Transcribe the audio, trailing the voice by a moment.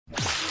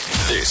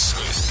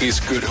This is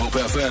Good Hope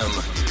FM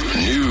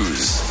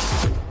News.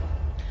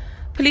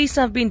 Police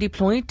have been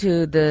deployed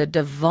to the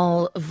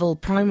Waalville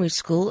Primary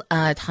School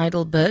at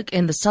Heidelberg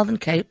in the Southern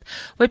Cape,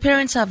 where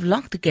parents have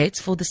locked the gates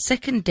for the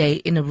second day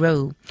in a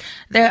row.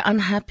 They're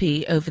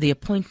unhappy over the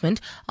appointment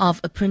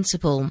of a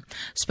principal.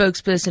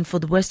 Spokesperson for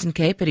the Western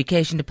Cape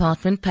Education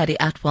Department, Paddy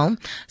Atwell,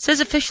 says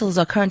officials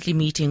are currently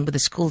meeting with the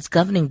school's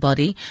governing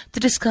body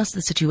to discuss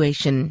the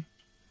situation.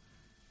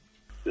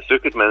 The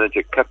circuit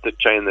manager cut the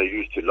chain they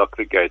used to lock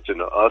the gates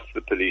and asked the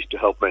police to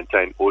help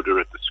maintain order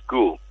at the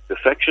school. The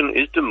faction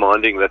is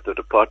demanding that the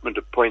department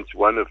appoints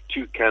one of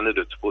two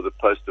candidates for the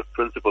post of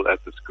principal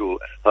at the school.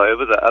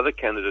 However, the other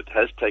candidate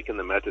has taken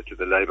the matter to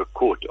the Labour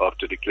Court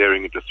after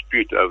declaring a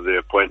dispute over their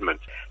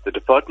appointment. The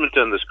department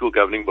and the school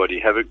governing body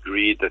have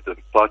agreed that the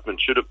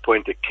department should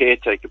appoint a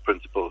caretaker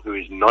principal who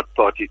is not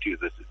party to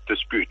this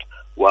dispute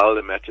while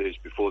the matter is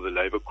before the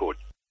Labour Court.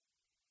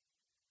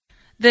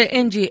 The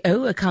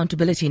NGO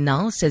Accountability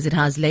Now says it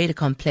has laid a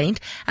complaint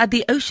at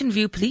the Ocean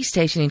View Police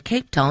Station in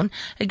Cape Town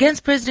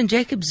against President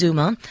Jacob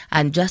Zuma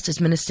and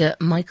Justice Minister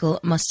Michael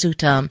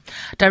Masuta.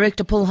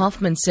 Director Paul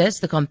Hoffman says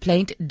the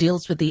complaint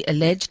deals with the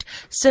alleged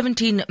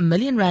 17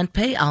 million rand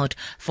payout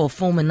for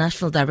former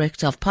National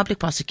Director of Public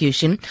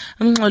Prosecution,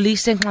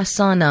 Mxolisi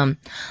Nxasana.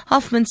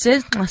 Hoffman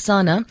says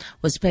Nxasana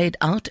was paid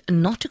out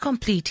not to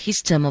complete his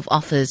term of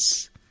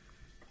office.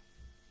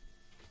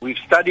 We've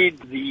studied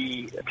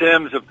the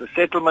terms of the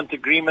settlement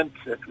agreement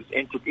that was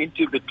entered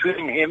into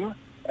between him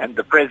and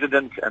the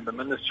President and the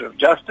Minister of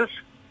Justice.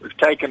 We've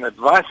taken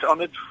advice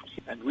on it,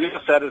 and we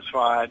are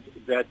satisfied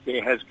that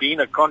there has been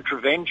a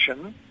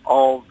contravention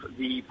of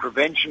the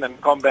Prevention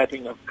and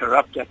Combating of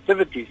Corrupt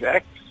Activities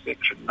Act,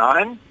 Section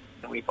 9.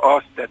 And we've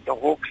asked that the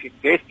Hawks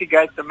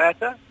investigate the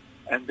matter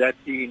and that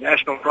the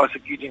National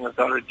Prosecuting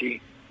Authority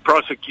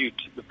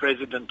prosecute the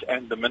President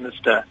and the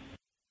Minister.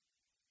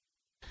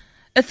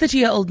 A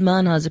 30-year-old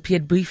man has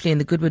appeared briefly in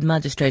the Goodwood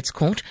Magistrates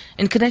Court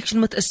in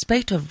connection with a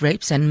spate of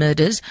rapes and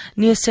murders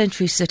near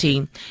Century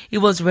City. He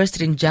was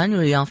arrested in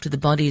January after the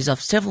bodies of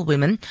several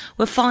women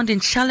were found in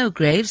shallow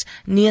graves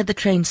near the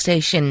train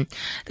station.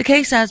 The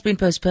case has been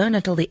postponed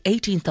until the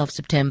 18th of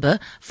September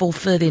for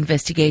further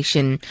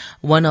investigation.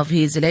 One of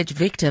his alleged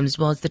victims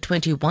was the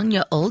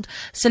 21-year-old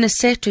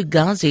Sinesetu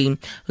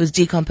Gazi, whose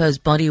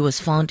decomposed body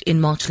was found in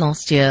March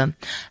last year.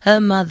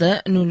 Her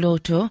mother,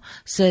 Nuloto,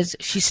 says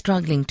she's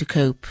struggling to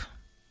cope.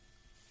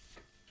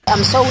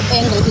 I'm so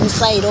angry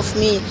inside of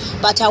me,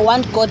 but I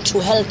want God to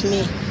help me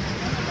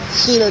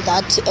heal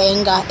that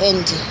anger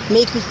and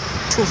make me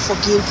to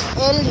forgive.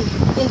 Early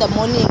in the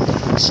morning,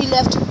 she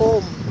left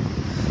home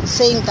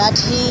saying that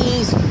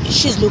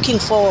she's looking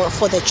for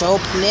the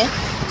job.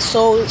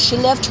 So she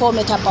left home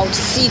at about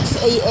 6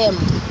 a.m.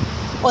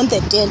 on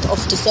the 10th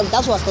of December.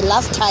 That was the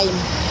last time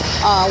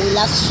we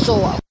last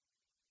saw her.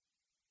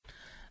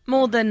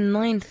 More than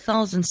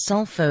 9,000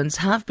 cell phones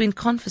have been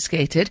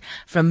confiscated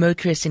from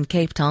motorists in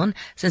Cape Town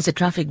since the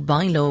traffic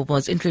bylaw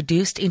was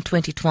introduced in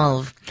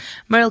 2012.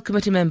 Mayoral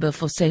Committee Member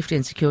for Safety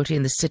and Security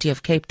in the City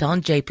of Cape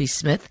Town, J.P.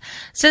 Smith,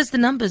 says the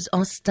numbers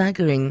are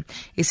staggering.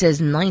 He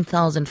says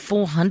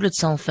 9,400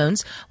 cell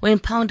phones were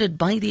impounded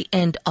by the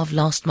end of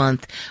last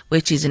month,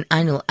 which is an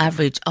annual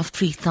average of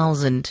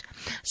 3,000.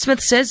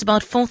 Smith says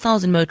about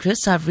 4,000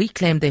 motorists have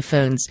reclaimed their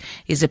phones.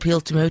 He's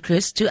appealed to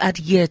motorists to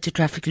adhere to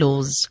traffic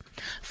laws.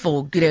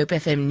 For Good Hope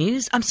FM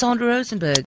News, I'm Sandra Rosenberg.